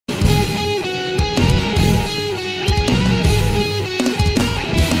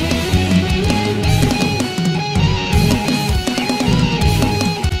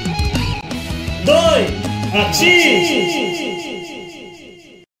Axie!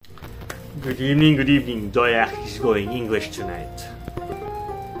 Good evening. Joy Axie is going English tonight.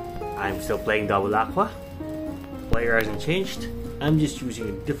 I'm still playing double aqua. Player hasn't changed. I'm just using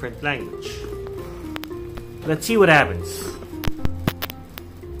a different language. Let's see what happens.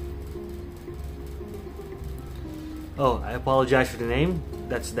 Oh, I apologize for the name.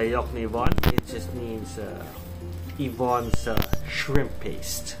 That's Dayokna Yvonne. It just means Yvonne's shrimp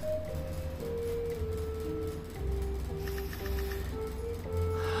paste.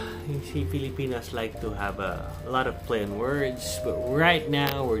 You see, Filipinos like to have a lot of play on words, but right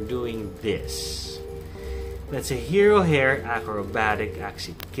now we're doing this. That's a hero hair acrobatic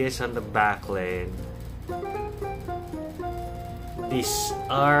Axie kiss on the back lane.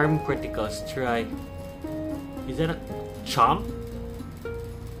 Disarm critical strike. Is that a chomp?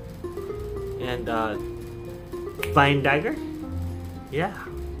 And Vine Dagger? Yeah,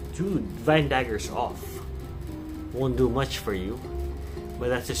 dude, Vine Dagger's off. Won't do much for you, but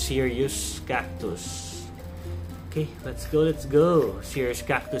that's a serious cactus. Okay, let's go. Serious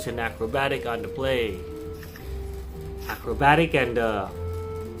cactus and acrobatic on the play. Acrobatic and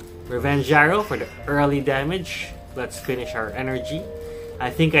revenge arrow for the early damage. Let's finish our energy. I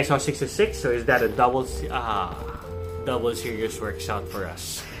think I saw 6 to 6, so is that a double? Double serious works out for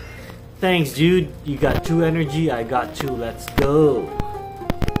us. Thanks, dude. You got 2 energy, I got 2. Let's go.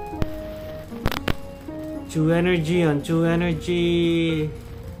 2 energy on 2 energy.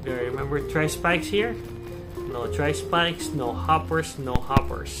 Do I remember tri-spikes here? No tri-spikes, no hoppers, no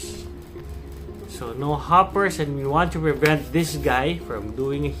hoppers. So no hoppers, and we want to prevent this guy from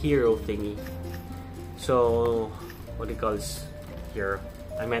doing a hero thingy. So, what do you call this? Hero.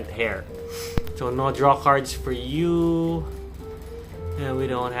 I meant hair. So no draw cards for you. And we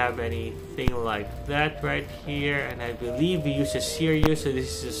don't have anything like that right here. And I believe we use a serious, so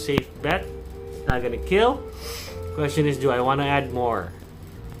this is a safe bet. It's not gonna kill. Question is, do I want to add more?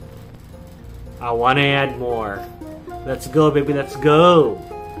 I want to add more. Let's go, baby, let's go.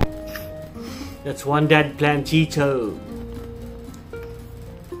 That's one dead plantito.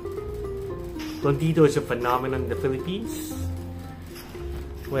 Plantito is a phenomenon in the Philippines,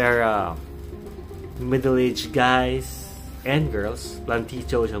 where middle-aged guys and girls,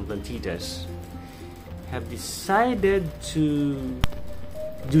 plantitos and plantitas, have decided to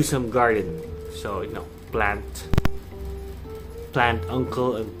do some gardening. So, you know, plant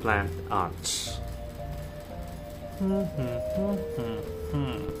uncle and plant aunts.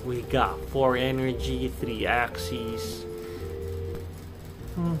 We got 4 energy, 3 Axies.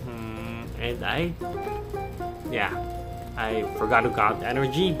 And I forgot to count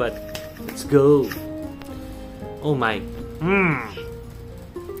energy, but let's go. Oh my.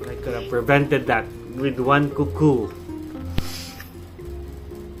 I could have prevented that with 1 cuckoo.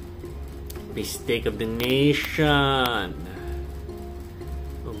 Mistake of the nation.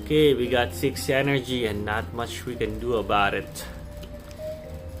 Okay, we got 6 energy and not much we can do about it.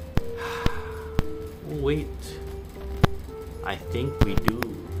 Oh, wait. I think we do.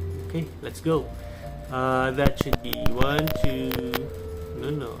 Okay, let's go. That should be 1, 2.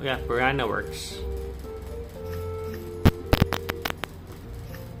 No. Yeah, Piranha works.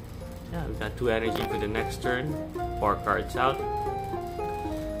 Yeah, we got 2 energy for the next turn. 4 cards out.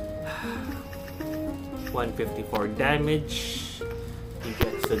 154 damage. He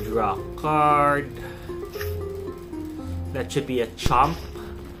gets to draw a card. That should be a chomp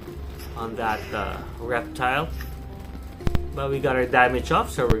on that reptile. But we got our damage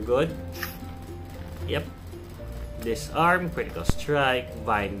off, so we're good. Yep. Disarm, critical strike,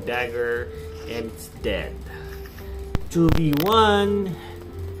 Vine Dagger, and it's dead. 2v1.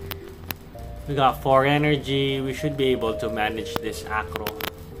 We got 4 energy. We should be able to manage this acro.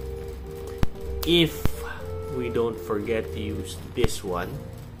 If we don't forget to use this one,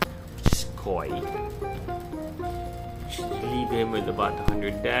 which is Koi. Should leave him with about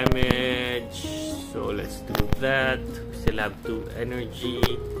 100 damage. So let's do that. We still have 2 energy.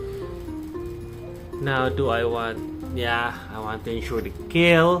 Now do I want... Yeah, I want to ensure the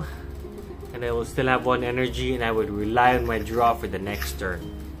kill. And I will still have 1 energy, and I would rely on my draw for the next turn.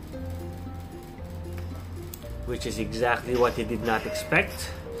 Which is exactly what he did not expect.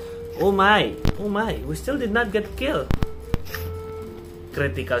 Oh my, we still did not get a kill.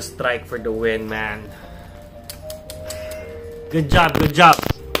 Critical strike for the win, man. Good job.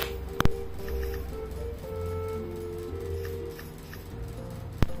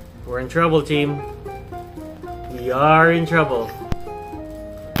 We're in trouble, team. We are in trouble.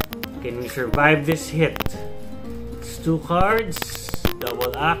 Can we survive this hit? It's 2 cards,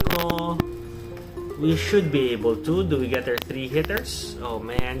 double acro. We should be able to. Do we get our 3 hitters? Oh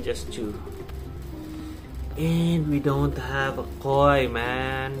man, just 2. And we don't have a koi,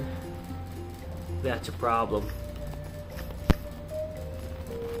 man. That's a problem.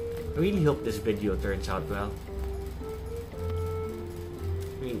 I really hope this video turns out well.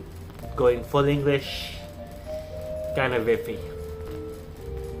 I mean, going full English, kind of iffy.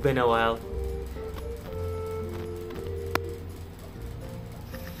 Been a while.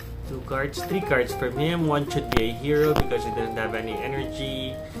 2 cards, 3 cards from him. 1 should be a hero because he doesn't have any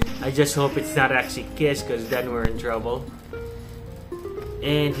energy. I just hope it's not actually Kiss, because then we're in trouble.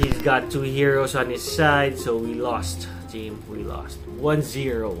 And he's got 2 heroes on his side, so we lost. Team, we lost.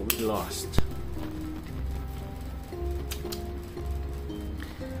 1-0, we lost.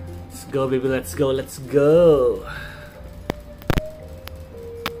 Let's go, baby, let's go, let's go.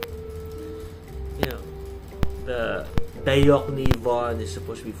 You know, the Dayok ni Von is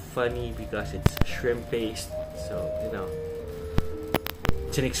supposed to be funny because it's shrimp based, so you know,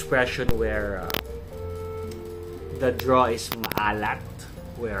 it's an expression where the draw is maalat,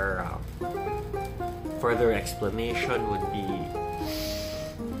 where further explanation would be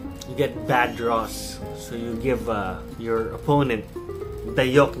you get bad draws, so you give your opponent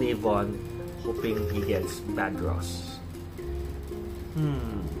Dayok ni Von, hoping he gets bad draws.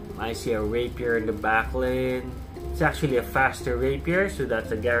 I see a rapier in the back lane. It's actually a faster rapier, so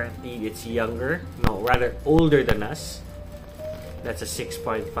that's a guarantee it's younger. No, rather older than us. That's a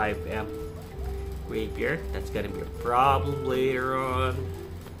 6.5 M rapier. That's gonna be a problem later on.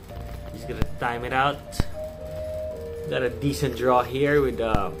 He's gonna time it out. Got a decent draw here with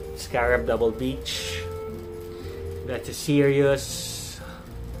Scarab Double Beach. That's a serious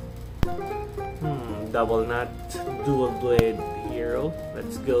double nut dual blade hero.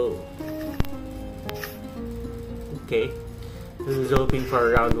 Let's go. Okay, he was hoping for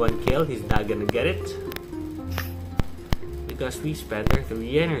a round 1 kill. He's not gonna get it because we spent our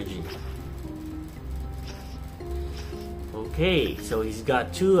 3 energy. Okay, so he's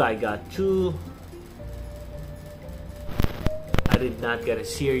got 2, I got 2. I did not get a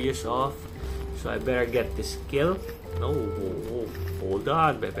serious off, so I better get this kill. No, hold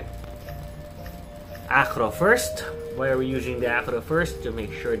on, baby. Acro first. Why are we using the Acro first? To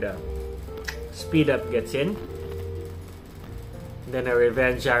make sure the speed up gets in. Then a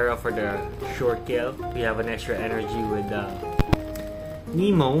revenge arrow for the short kill. We have an extra energy with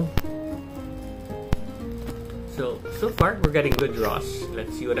Nemo. So far we're getting good draws.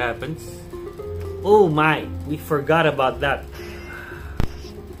 Let's see what happens. Oh my, we forgot about that.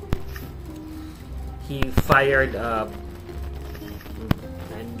 He fired and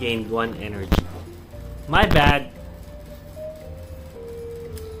gained 1 energy. My bad.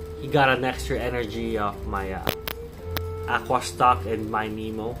 He got an extra energy off my Aqua Stock and my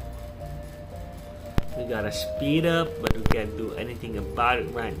Nemo. We gotta speed up, but we can't do anything about it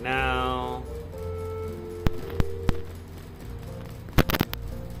right now.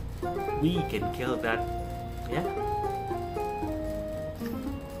 We can kill that. Yeah.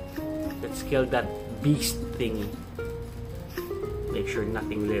 Let's kill that beast thingy. Make sure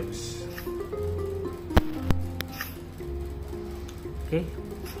nothing lives. Okay.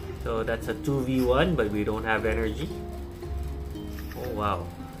 So that's a 2v1, but we don't have energy. Oh wow.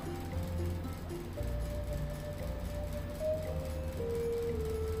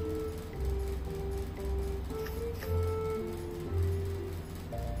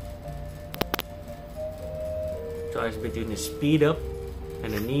 Choice between the speed up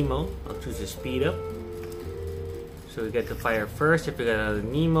and the Nemo. I'll choose the speed up. So we get to fire first if we got another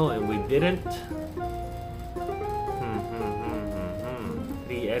Nemo, and we didn't.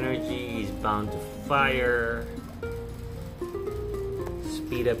 3 energy, he's bound to fire.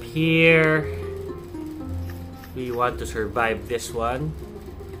 Speed up here. We want to survive this one.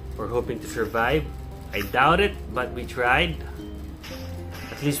 We're hoping to survive. I doubt it, but we tried.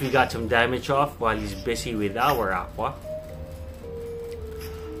 At least we got some damage off while he's busy with our Aqua.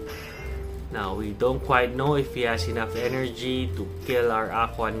 Now we don't quite know if he has enough energy to kill our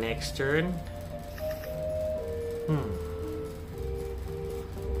Aqua next turn.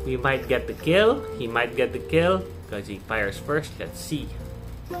 We might get the kill. He might get the kill because he fires first. Let's see.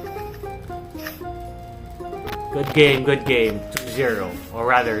 Good game, good game. 2-0, or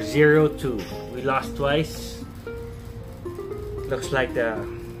rather 0-2. We lost twice. Looks like the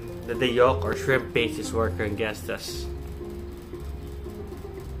Dayok or shrimp base is working against us.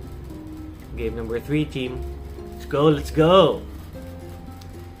 Game number 3, team. Let's go, let's go.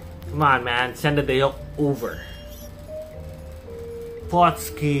 Come on, man. Send the Dayok over.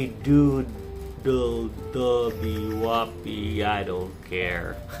 Potsky, dude, Dubby, Wappy, I don't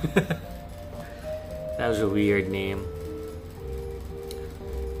care. That was a weird name.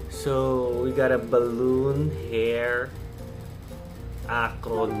 So we got a balloon hair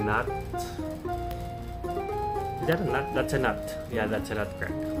acrobat. Is that a nut? That's a nut. Yeah, that's a nut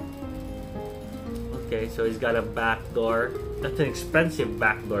crack. Okay, so he's got a backdoor. That's an expensive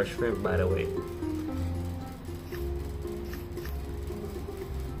backdoor shrimp, by the way.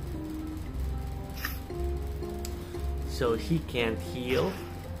 So he can't heal.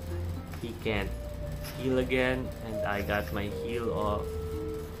 He can't heal again, and I got my heal off.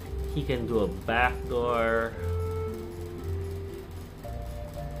 He can do a backdoor.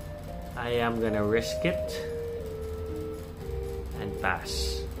 I am gonna risk it and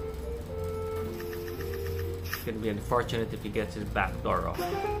pass. It's gonna be unfortunate if he gets his backdoor off.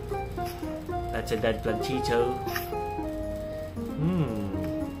 That's a dead Planchito.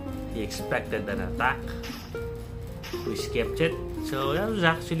 He expected an attack. We skipped it. So that was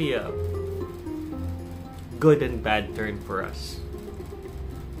actually a good and bad turn for us.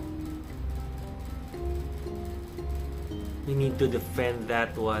 We need to defend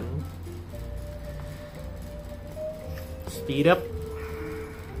that one. Speed up.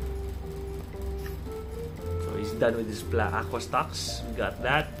 So he's done with his black aqua stocks. We got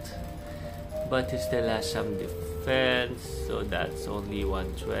that. But he still has some defense. So that's only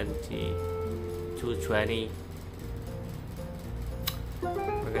 120. 220.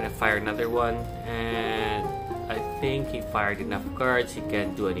 We're gonna fire another one. And I think he fired enough cards. He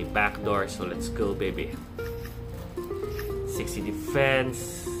can't do any backdoor. So let's go, baby. 60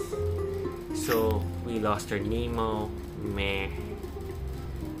 defense. So we lost our Nemo. Meh.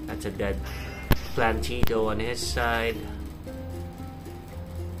 That's a dead Planchito on his side.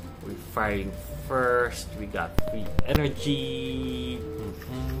 We're firing first. We got free energy.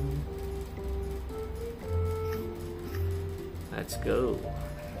 Let's go.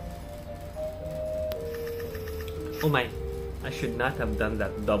 Oh my, I should not have done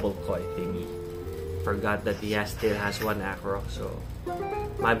that double koi thingy. Forgot that he still has one acro, so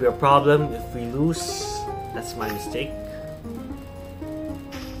might be a problem if we lose. That's my mistake.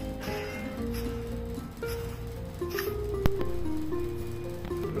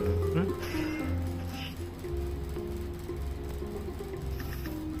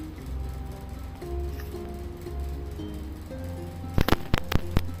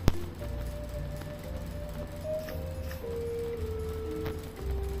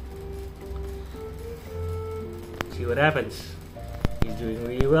 See what happens. He's doing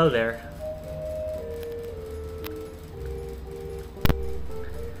really well there.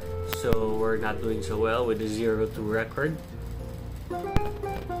 So we're not doing so well with the 0-2 record.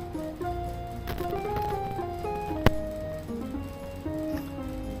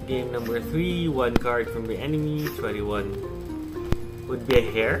 Game number 3, one card from the enemy, 21. Would be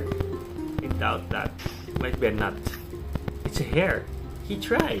a hair? I doubt that. Might be a nut. It's a hair. He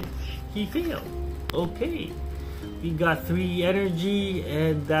tried. He failed. Okay. We got 3 energy,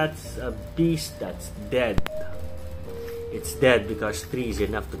 and that's a beast that's dead. It's dead because 3 is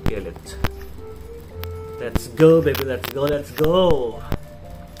enough to kill it. Let's go, baby. Let's go. Let's go.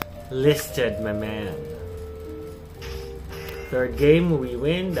 Listed, my man. Third game, we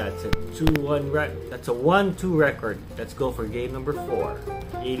win. That's a 2-1 that's a 1-2 record. Let's go for game number 4.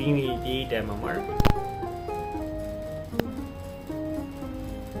 1888 MMR.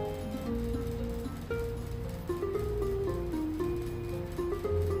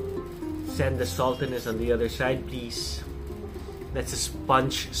 Send the Sultaness on the other side, please. That's a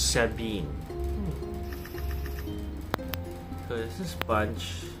Sponge Sabine. So this is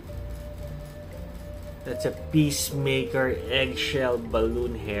Sponge. That's a Peacemaker Eggshell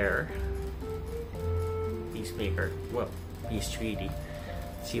Balloon Hair. Peacemaker. Well, Peace Treaty.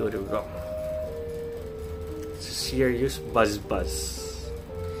 Let's see what we got. It's a serious Buzz.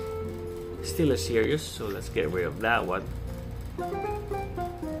 Still a serious, so let's get rid of that one.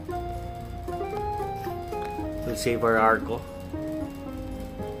 We'll save our Arco.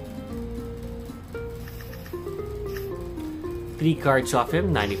 Three cards off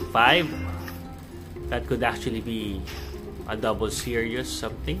him, 95. That could actually be a double serious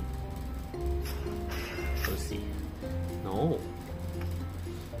something. We'll see. No.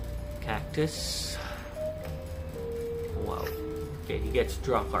 Cactus. Wow. Okay, he gets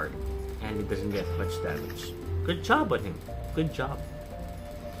draw card. And he doesn't get much damage. Good job on him. Good job.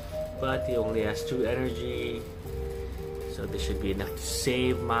 But he only has 2 energy. So this should be enough to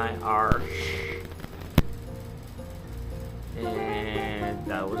save my Arch. And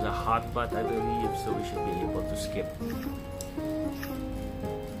that was a hot butt, I believe, so we should be able to skip.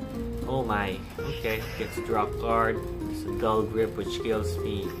 Oh my. Okay, gets a draw card. It's a dull grip which kills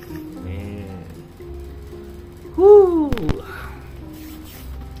me. Man. Whoo!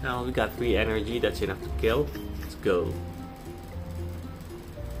 Now we got 3 energy, that's enough to kill. Let's go.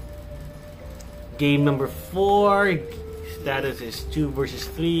 Game number 4. Status is 2 versus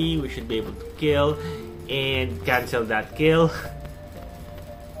 3. We should be able to kill and cancel that kill.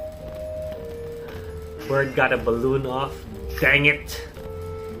 Bird got a balloon off. Dang it.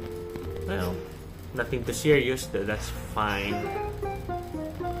 Well, nothing too serious. That's fine.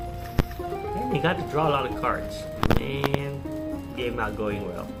 And you got to draw a lot of cards. And game not going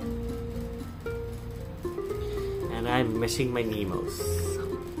well. And I'm missing my Nemos.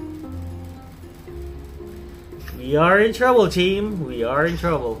 We are in trouble, team. We are in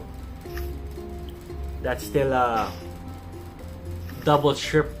trouble. That's still a double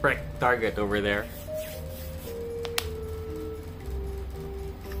shipwreck target over there.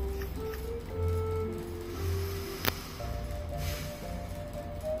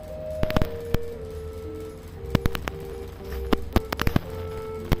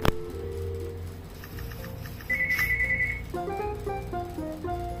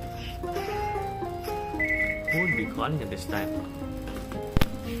 Who would be calling at this time?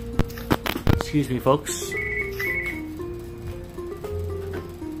 Excuse me, folks.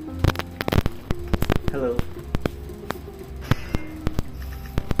 Hello.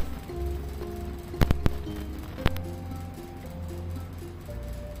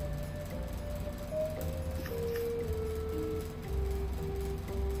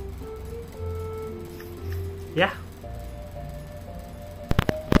 Yeah.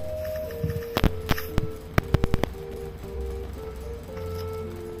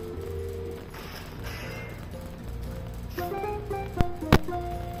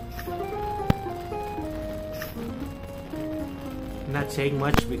 Not saying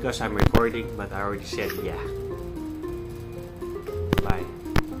much because I'm recording, but I already said yeah. Bye.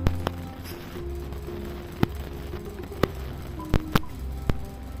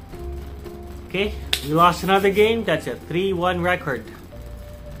 Okay, we lost another game. That's a 3-1 record.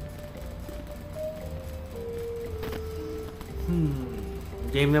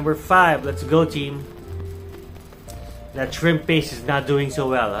 Game number 5. Let's go, team. That shrimp base is not doing so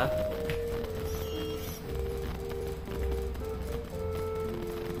well, huh?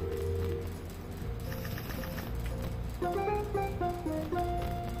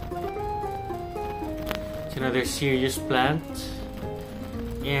 It's another serious plant.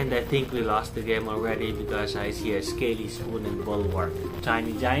 And I think we lost the game already because I see a Scaly Spoon and Bulwark.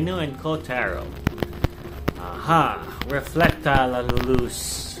 Tiny Dino and Kotaro. Aha! Reflectile and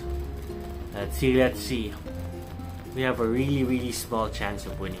loose. Let's see. We have a really small chance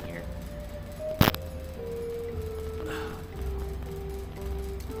of winning here.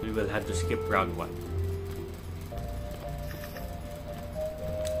 We will have to skip round 1.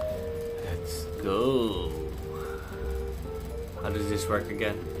 Let's go. How does this work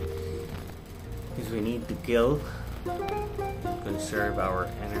again? Because we need to kill to conserve our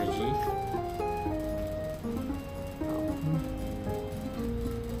energy.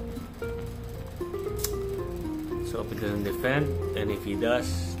 Let's hope it doesn't defend, and if he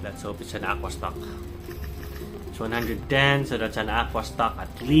does, let's hope it's an aqua stock. It's 110, so that's an aqua stock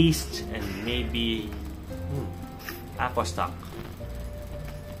at least, and maybe aqua stock.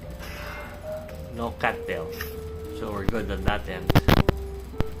 No cattail, so we're good on that end.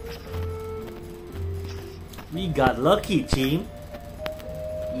 We got lucky, team.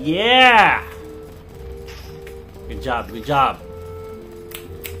 Yeah! Good job, good job.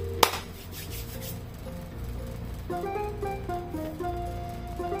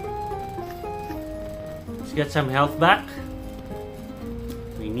 Let's get some health back.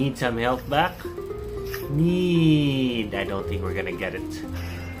 We need some health back. I don't think we're gonna get it.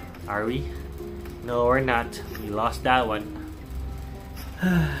 Are we? No, we're not. We lost that one.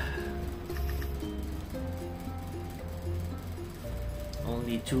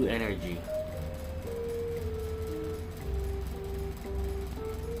 Only 2 energy.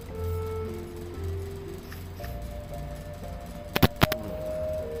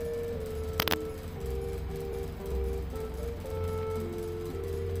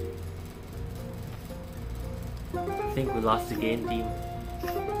 I think we lost the game, team.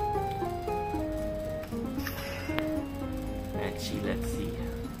 Let's see.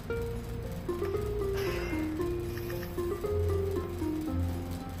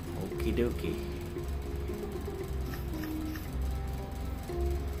 Okie dokie.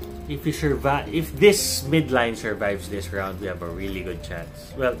 If we survive, if this midline survives this round, we have a really good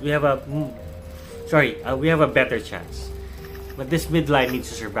chance. Well, we have a we have a better chance. But this midline needs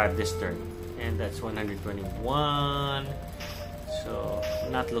to survive this turn, and that's 121. So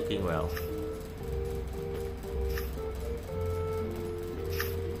not looking well.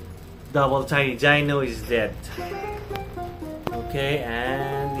 Double Tiny Dino is dead. Okay,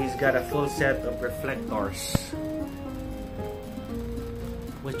 and he's got a full set of reflectors.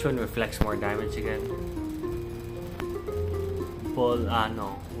 Which one reflects more damage again?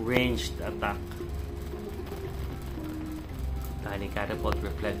 No, ranged attack. Tiny Catapult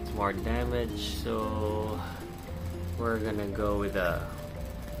reflects more damage, so we're gonna go with a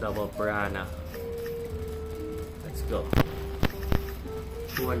double piranha. Let's go.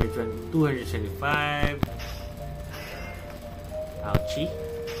 225. Ouchie.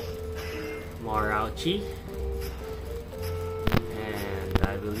 More ouchie. And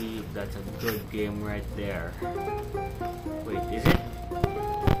I believe that's a good game right there. Wait, is it?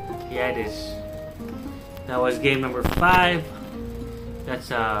 Yeah, it is. That was game number 5.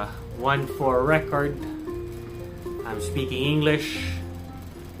 That's a 1-4 record. I'm speaking English.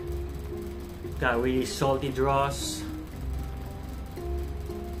 Got really salty draws.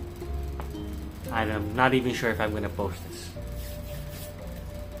 I'm not even sure if I'm gonna post this.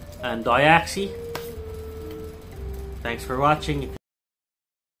 And Axie, thanks for watching.